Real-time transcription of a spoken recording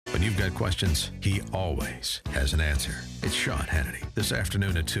When you've got questions, he always has an answer. It's Sean Hannity, this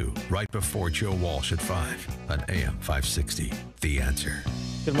afternoon at 2, right before Joe Walsh at 5 on AM 560. The Answer.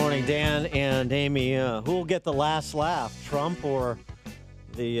 Good morning, Dan and Amy. Who will get the last laugh, Trump or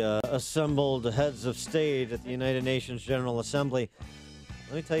the assembled heads of state at the United Nations General Assembly?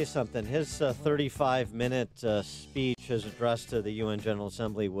 Let me tell you something. His 35-minute speech, his address to the UN General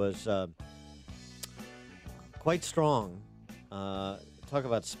Assembly was quite strong. Talk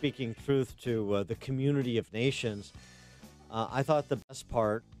about speaking truth to the community of nations. I thought the best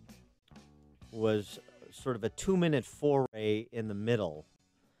part was sort of a 2-minute foray in the middle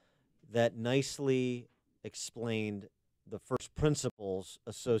that nicely explained the first principles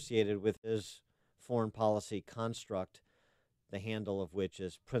associated with his foreign policy construct, the handle of which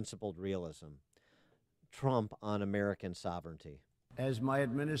is principled realism. Trump on American sovereignty. As my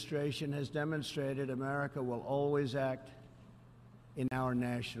administration has demonstrated, America will always act in our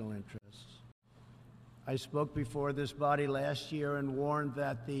national interests. I spoke before this body last year and warned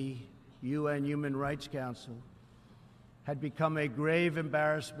that the UN Human Rights Council had become a grave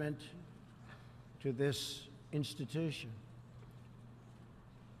embarrassment to this institution,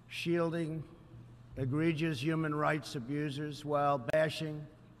 shielding egregious human rights abusers while bashing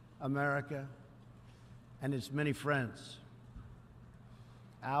America and its many friends.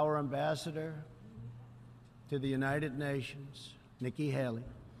 Our ambassador to the United Nations, Nikki Haley,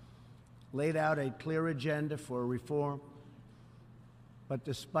 laid out a clear agenda for reform, but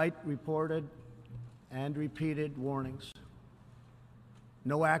despite reported and repeated warnings,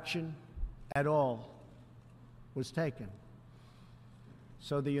 no action at all was taken.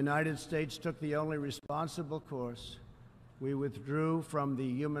 So the United States took the only responsible course. We withdrew from the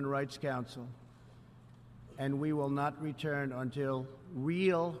Human Rights Council, and we will not return until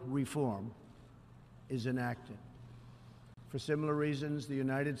real reform is enacted. For similar reasons, the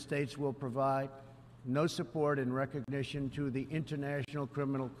United States will provide no support in recognition to the International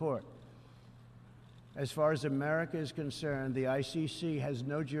Criminal Court. As far as America is concerned, the ICC has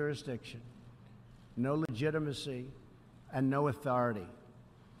no jurisdiction, no legitimacy, and no authority.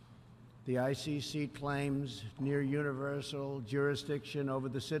 The ICC claims near universal jurisdiction over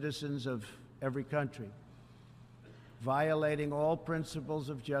the citizens of every country, violating all principles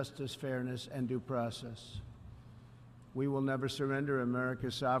of justice, fairness, and due process. We will never surrender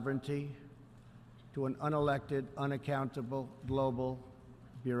America's sovereignty to an unelected, unaccountable global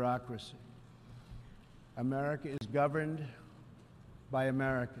bureaucracy. America is governed by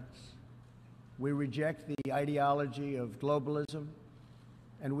Americans. We reject the ideology of globalism,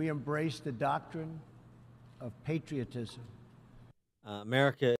 and we embrace the doctrine of patriotism.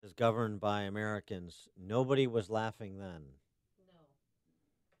 America is governed by Americans. Nobody was laughing then.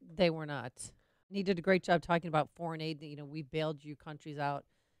 No, they were not. And he did a great job talking about foreign aid. You know, we bailed you countries out,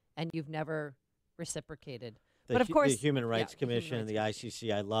 and you've never reciprocated. But of course, the Human Rights Commission, the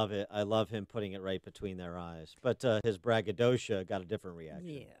ICC, I love it. I love him putting it right between their eyes. But his braggadocio got a different reaction.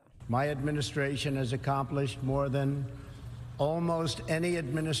 Yeah. My administration has accomplished more than almost any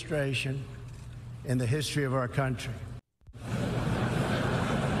administration in the history of our country.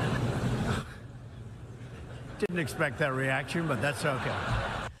 Didn't expect that reaction, but that's okay.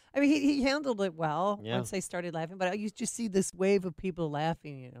 I mean, he handled it well Yeah. once they started laughing. But you just see this wave of people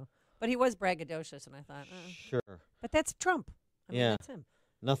laughing, you know. But he was braggadocious, and I thought, Sure. But that's Trump. I mean, Yeah. that's him.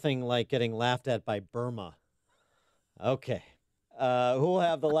 Nothing like getting laughed at by Burma. Okay. Who'll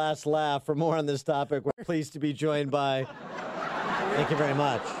have the last laugh? For more on this topic, we're pleased to be joined by, thank you very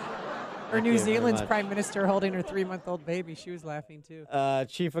much. Or New Zealand's prime minister holding her 3-month-old baby. She was laughing, too.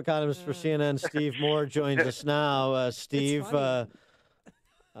 Chief economist for CNN, Steve Moore, joins us now. Steve,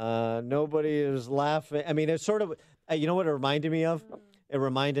 nobody is laughing. I mean, it's sort of, you know what it reminded me of? It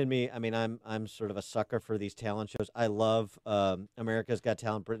reminded me, I mean, I'm sort of a sucker for these talent shows. I love America's Got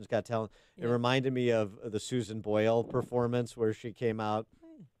Talent, Britain's Got Talent. Yeah. It reminded me of the Susan Boyle performance where she came out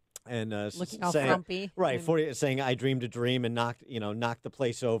and Looking all saying, frumpy. right, saying I dreamed a dream and knocked the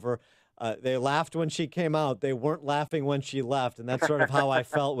place over. They laughed when she came out. They weren't laughing when she left, and that's sort of how I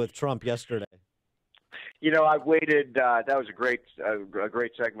felt with Trump yesterday. You know, I've waited. That was a great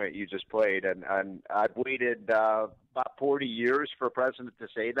segment you just played, and I've waited about 40 years for a president to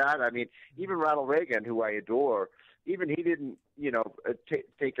say that. I mean, even Ronald Reagan, who I adore, even he didn't,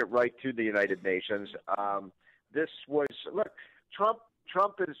 take it right to the United Nations. This was Trump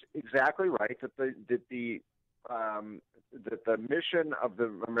is exactly right that the mission of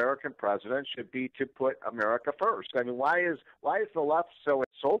the American president should be to put America first. I mean, why is the left so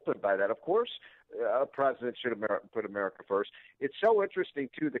insulted by that? Of course, a president should put America first. It's so interesting,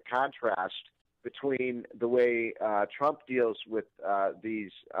 too, the contrast between the way Trump deals with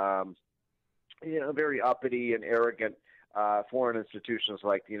these, very uppity and arrogant foreign institutions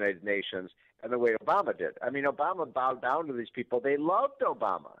like the United Nations and the way Obama did. I mean, Obama bowed down to these people. They loved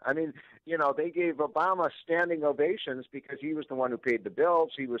Obama. I mean, they gave Obama standing ovations because he was the one who paid the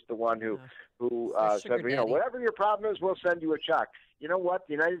bills. He was the one who said, whatever your problem is, we'll send you a check. You know what?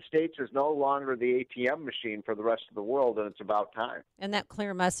 The United States is no longer the ATM machine for the rest of the world, and it's about time. And that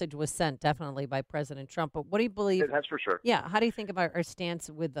clear message was sent definitely by President Trump. But what do you believe? That's for sure. Yeah. How do you think about our stance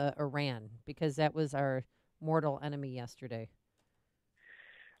with Iran? Because that was our mortal enemy yesterday.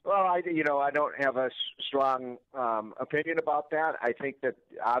 Well, I don't have a strong opinion about that. I think that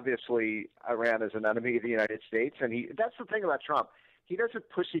obviously Iran is an enemy of the United States, and that's the thing about Trump. He doesn't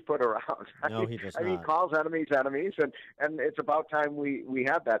pussyfoot around. No, he does not. He calls enemies enemies, and it's about time we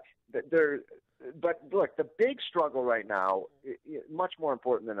have that. But look, the big struggle right now, much more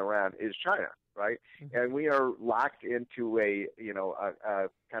important than Iran, is China, right? Mm-hmm. And we are locked into a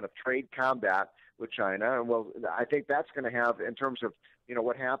kind of trade combat with China, and I think that's going to have, in terms of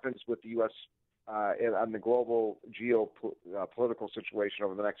what happens with the U.S. On the global geopolitical situation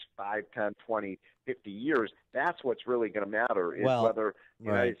over the next 5, 10, 20, 50 years, that's what's really going to matter is whether the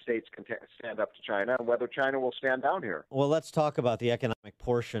United States can stand up to China and whether China will stand down here. Well, let's talk about the economic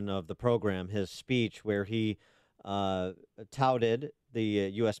portion of the program, his speech where he touted the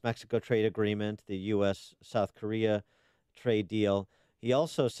U.S.-Mexico trade agreement, the U.S.-South Korea trade deal. He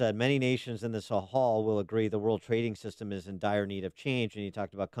also said many nations in this hall will agree the world trading system is in dire need of change. And he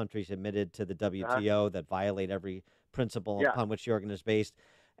talked about countries admitted to the WTO that violate every principle upon which the organ is based.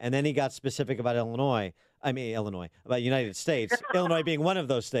 And then he got specific about about the United States, Illinois being one of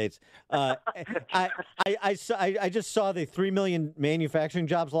those states. I just saw the 3 million manufacturing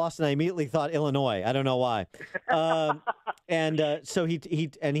jobs lost, and I immediately thought Illinois. I don't know why. So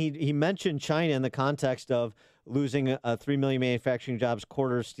he mentioned China in the context of losing 3 million manufacturing jobs,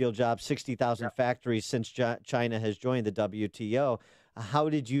 quarter steel jobs, 60,000 factories since China has joined the WTO. How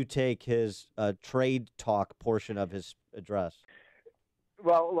did you take his trade talk portion of his address?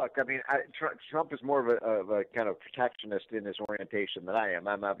 Well, look, I mean, Trump is more of a kind of protectionist in his orientation than I am.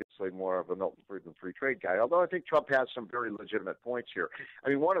 I'm obviously more of a Milton Friedman free trade guy, although I think Trump has some very legitimate points here. I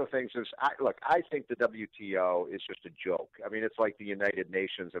mean, one of the things is, I think the WTO is just a joke. I mean, it's like the United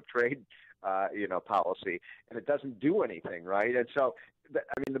Nations of trade, policy, and it doesn't do anything, right? And so,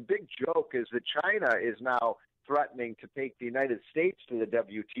 the big joke is that China is now threatening to take the United States to the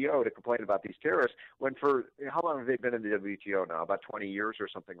WTO to complain about these terrorists, when how long have they been in the WTO now? About 20 years or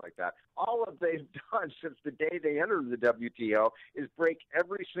something like that. All that they've done since the day they entered the WTO is break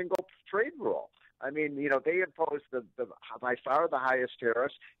every single trade rule. I mean, they impose the by far the highest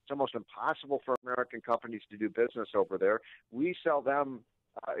tariffs. It's almost impossible for American companies to do business over there. We sell them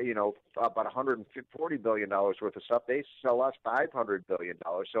about $140 billion worth of stuff. They sell us $500 billion.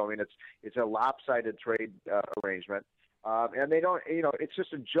 So, I mean, it's a lopsided trade arrangement. And they don't, it's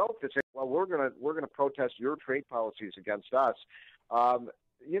just a joke to say, well, we're going to protest your trade policies against us.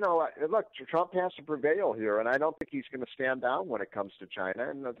 Look, Trump has to prevail here, and I don't think he's going to stand down when it comes to China.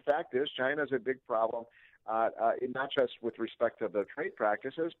 And the fact is, China is a big problem. Not just with respect to the trade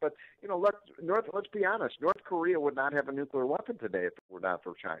practices, but let's be honest. North Korea would not have a nuclear weapon today if it were not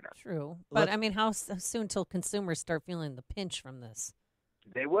for China. True, but how soon till consumers start feeling the pinch from this?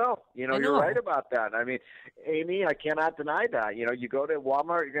 They will. You're right about that. I mean, Amy, I cannot deny that. You go to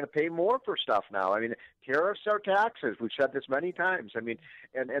Walmart, you're going to pay more for stuff now. I mean, tariffs are taxes. We've said this many times. I mean,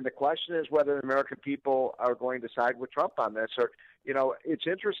 and the question is whether the American people are going to side with Trump on this. Or, it's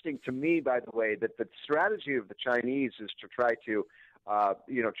interesting to me, by the way, that the strategy of the Chinese is to try to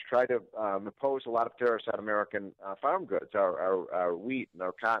impose a lot of tariffs on American farm goods, our wheat and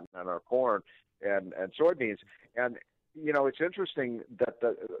our cotton and our corn and soybeans. And it's interesting that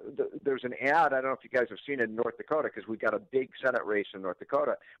there's an ad. I don't know if you guys have seen it in North Dakota, because we've got a big Senate race in North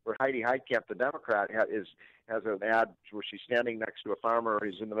Dakota where Heidi Heitkamp, the Democrat, has an ad where she's standing next to a farmer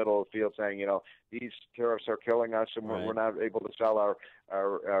who's in the middle of the field saying, these tariffs are killing us, and we're not able to sell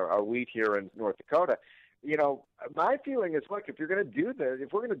our wheat here in North Dakota. My feeling is, look, if we're going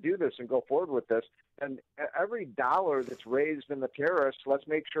to do this and go forward with this, then every dollar that's raised in the tariffs, let's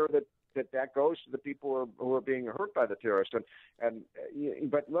make sure that goes to the people who are being hurt by the terrorists.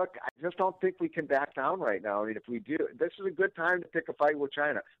 But look, I just don't think we can back down right now. I mean, if we do, this is a good time to pick a fight with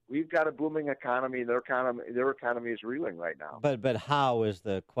China. We've got a booming economy. Their economy is reeling right now. But how is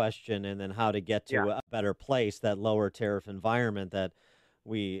the question, and then how to get to a better place, that lower tariff environment that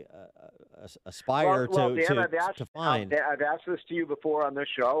we aspire to find. I've asked this to you before on this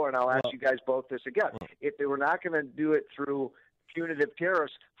show, and I'll ask you guys both this again. If they were not going to do it through punitive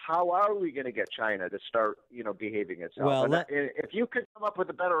tariffs, how are we going to get China to start, behaving itself? Well, and if you could come up with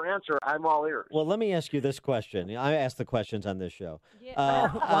a better answer, I'm all ears. Well, let me ask you this question. I ask the questions on this show. Yeah.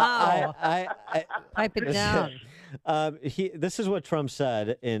 Wow. Pipe it down. This is what Trump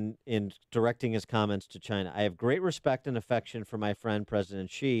said in directing his comments to China. I have great respect and affection for my friend President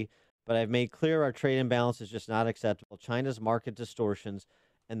Xi, but I've made clear our trade imbalance is just not acceptable. China's market distortions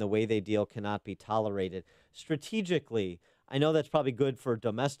and the way they deal cannot be tolerated. Strategically, I know that's probably good for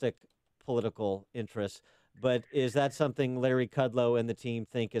domestic political interests, but is that something Larry Kudlow and the team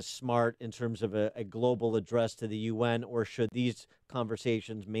think is smart in terms of a global address to the UN, or should these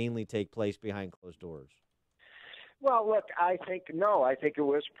conversations mainly take place behind closed doors? Well, look, I think it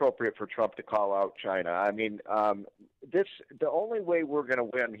was appropriate for Trump to call out China. I mean, the only way we're going to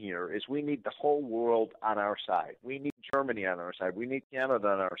win here is we need the whole world on our side. We need Germany on our side. We need Canada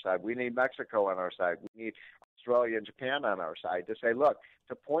on our side. We need Mexico on our side. We need Australia and Japan on our side to say, look,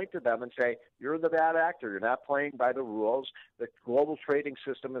 to point to them and say, you're the bad actor. You're not playing by the rules. The global trading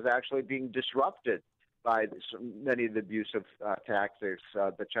system is actually being disrupted by many of the abusive tactics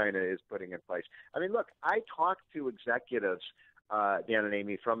that China is putting in place. I mean, look, I talked to executives, Dan and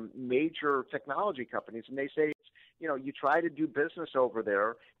Amy, from major technology companies, and they say, you try to do business over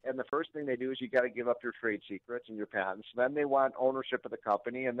there, and the first thing they do is you got to give up your trade secrets and your patents. Then they want ownership of the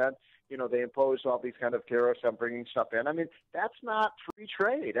company, and then, they impose all these kind of tariffs on bringing stuff in. I mean, that's not free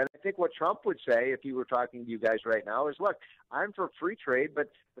trade. And I think what Trump would say, if he were talking to you guys right now, is, look, I'm for free trade,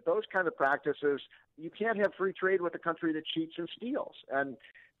 but those kind of practices, you can't have free trade with a country that cheats and steals. And,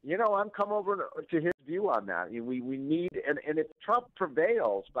 I'm come over to his view on that. We need, and if Trump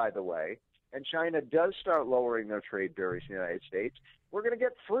prevails, by the way, and China does start lowering their trade barriers in the United States, we're going to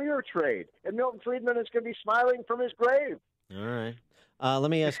get freer trade. And Milton Friedman is going to be smiling from his grave. All right.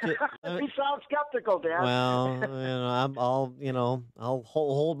 Let me ask you. He sounds skeptical, Dan. Well, I'll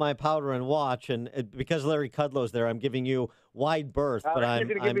hold my powder and watch. And because Larry Kudlow's there, I'm giving you wide berth, but I'm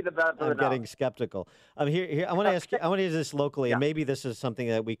getting skeptical. Here, I want to ask you. I want to use this locally, and maybe this is something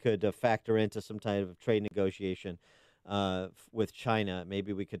that we could factor into some type of trade negotiation with China.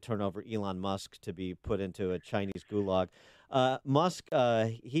 Maybe we could turn over Elon Musk to be put into a Chinese gulag. Musk,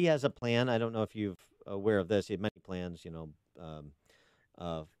 he has a plan. I don't know if you're aware of this. He had many plans.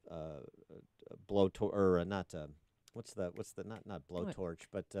 Blowtorch or not? What's the not blowtorch,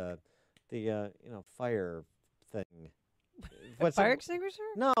 but the fire thing. What's fire extinguisher?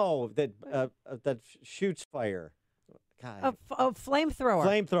 No, that shoots fire. God. A flamethrower.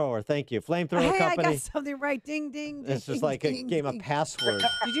 Flamethrower. Thank you. Flamethrower company. I got something right. Ding, ding, ding. It's just like a game of password.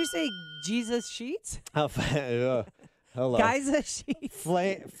 Did you say Jesus Sheets? Hello. Giza Sheets.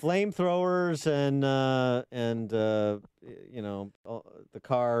 Flamethrowers and the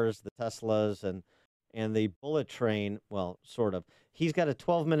cars, the Teslas, and the bullet train. Well, sort of. He's got a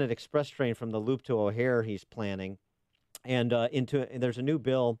 12-minute express train from the Loop to O'Hare. He's planning, and there's a new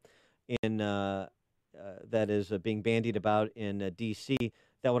bill in. That is being bandied about in D.C.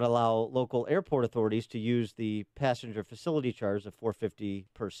 that would allow local airport authorities to use the passenger facility charge of $4.50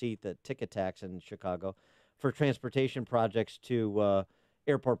 per seat, the ticket tax in Chicago, for transportation projects to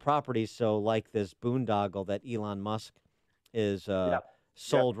airport properties. So like this boondoggle that Elon Musk is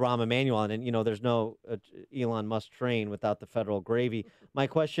sold Rahm Emanuel on. And, there's no Elon Musk train without the federal gravy. My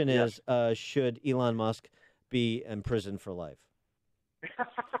question is, should Elon Musk be imprisoned for life?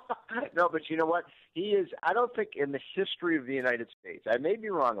 No, but you know what? He is, I don't think in the history of the United States, I may be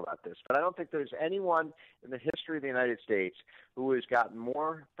wrong about this, but I don't think there's anyone in the history of the United States who has gotten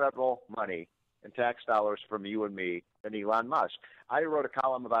more federal money and tax dollars from you and me than Elon Musk. I wrote a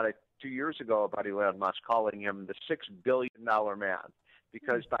column about it 2 years ago about Elon Musk, calling him the $6 billion man,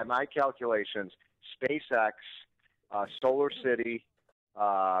 because by my calculations, SpaceX, Solar City,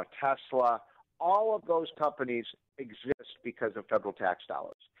 Tesla, all of those companies exist because of federal tax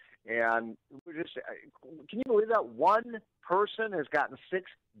dollars. And we're just, can you believe that one person has gotten $6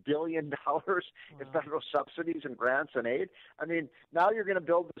 billion in federal subsidies and grants and aid? I mean, now you're going to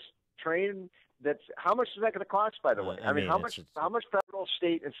build this train that's, how much is that going to cost, by the way? I mean, how much federal,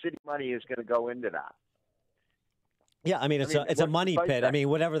 state, and city money is going to go into that? Yeah, I mean, it's a money pit. I mean,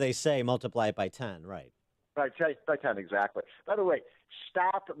 whatever they say, multiply it by 10, right? By 10, exactly. By the way,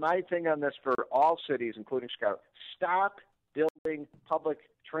 stop, my thing on this for all cities, including Chicago, stop building public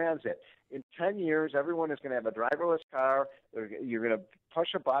transit. In 10 years, everyone is going to have a driverless car. You're going to push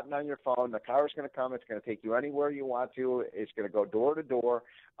a button on your phone. The car is going to come. It's going to take you anywhere you want to. It's going to go door to door.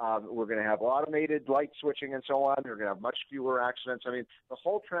 We're going to have automated light switching and so on. We're going to have much fewer accidents. I mean, the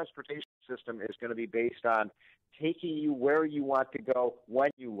whole transportation system is going to be based on taking you where you want to go when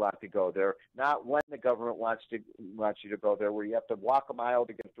you want to go there, not when the government wants you to go there, where you have to walk a mile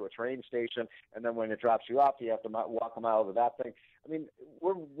to get to a train station, and then when it drops you off, you have to walk a mile to that thing. I mean,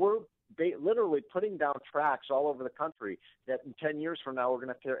 we're literally putting down tracks all over the country that in 10 years from now we're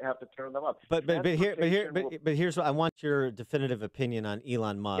going to have to tear them up. But here's what I want your definitive opinion on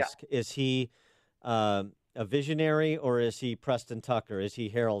Elon Musk. Yeah. Is he a visionary, or is he Preston Tucker? Is he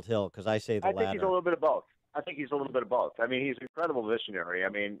Harold Hill? Because I say the latter. I think he's a little bit of both. I mean, he's an incredible visionary. I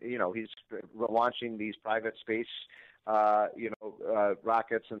mean, he's launching these private space,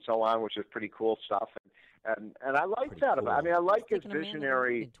 rockets and so on, which is pretty cool stuff. And I like that about. I mean, I like his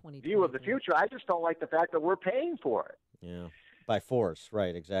visionary view of the future. I just don't like the fact that we're paying for it. Yeah, by force,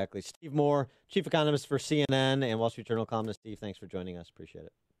 right? Exactly. Steve Moore, chief economist for CNN and Wall Street Journal columnist. Steve, thanks for joining us. Appreciate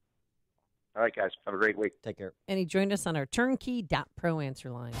it. All right, guys. Have a great week. Take care. And he joined us on our turnkey.pro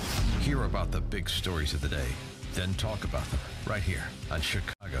answer line. Hear about the big stories of the day, then talk about them right here on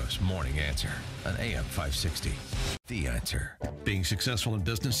Chicago's Morning Answer on AM 560. The Answer. Being successful in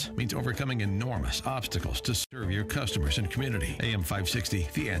business means overcoming enormous obstacles to serve your customers and community. AM 560,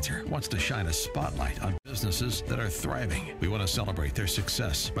 The Answer, wants to shine a spotlight on businesses that are thriving. We want to celebrate their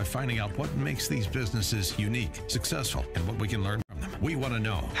success by finding out what makes these businesses unique, successful, and what we can learn from them. We want to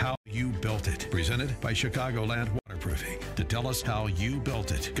know how you built it. Presented by Chicagoland Waterproofing. To tell us how you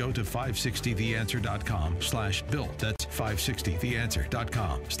built it, go to 560theanswer.com/built. That's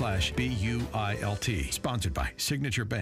 560theanswer.com/BUILT. Sponsored by Signature Bank.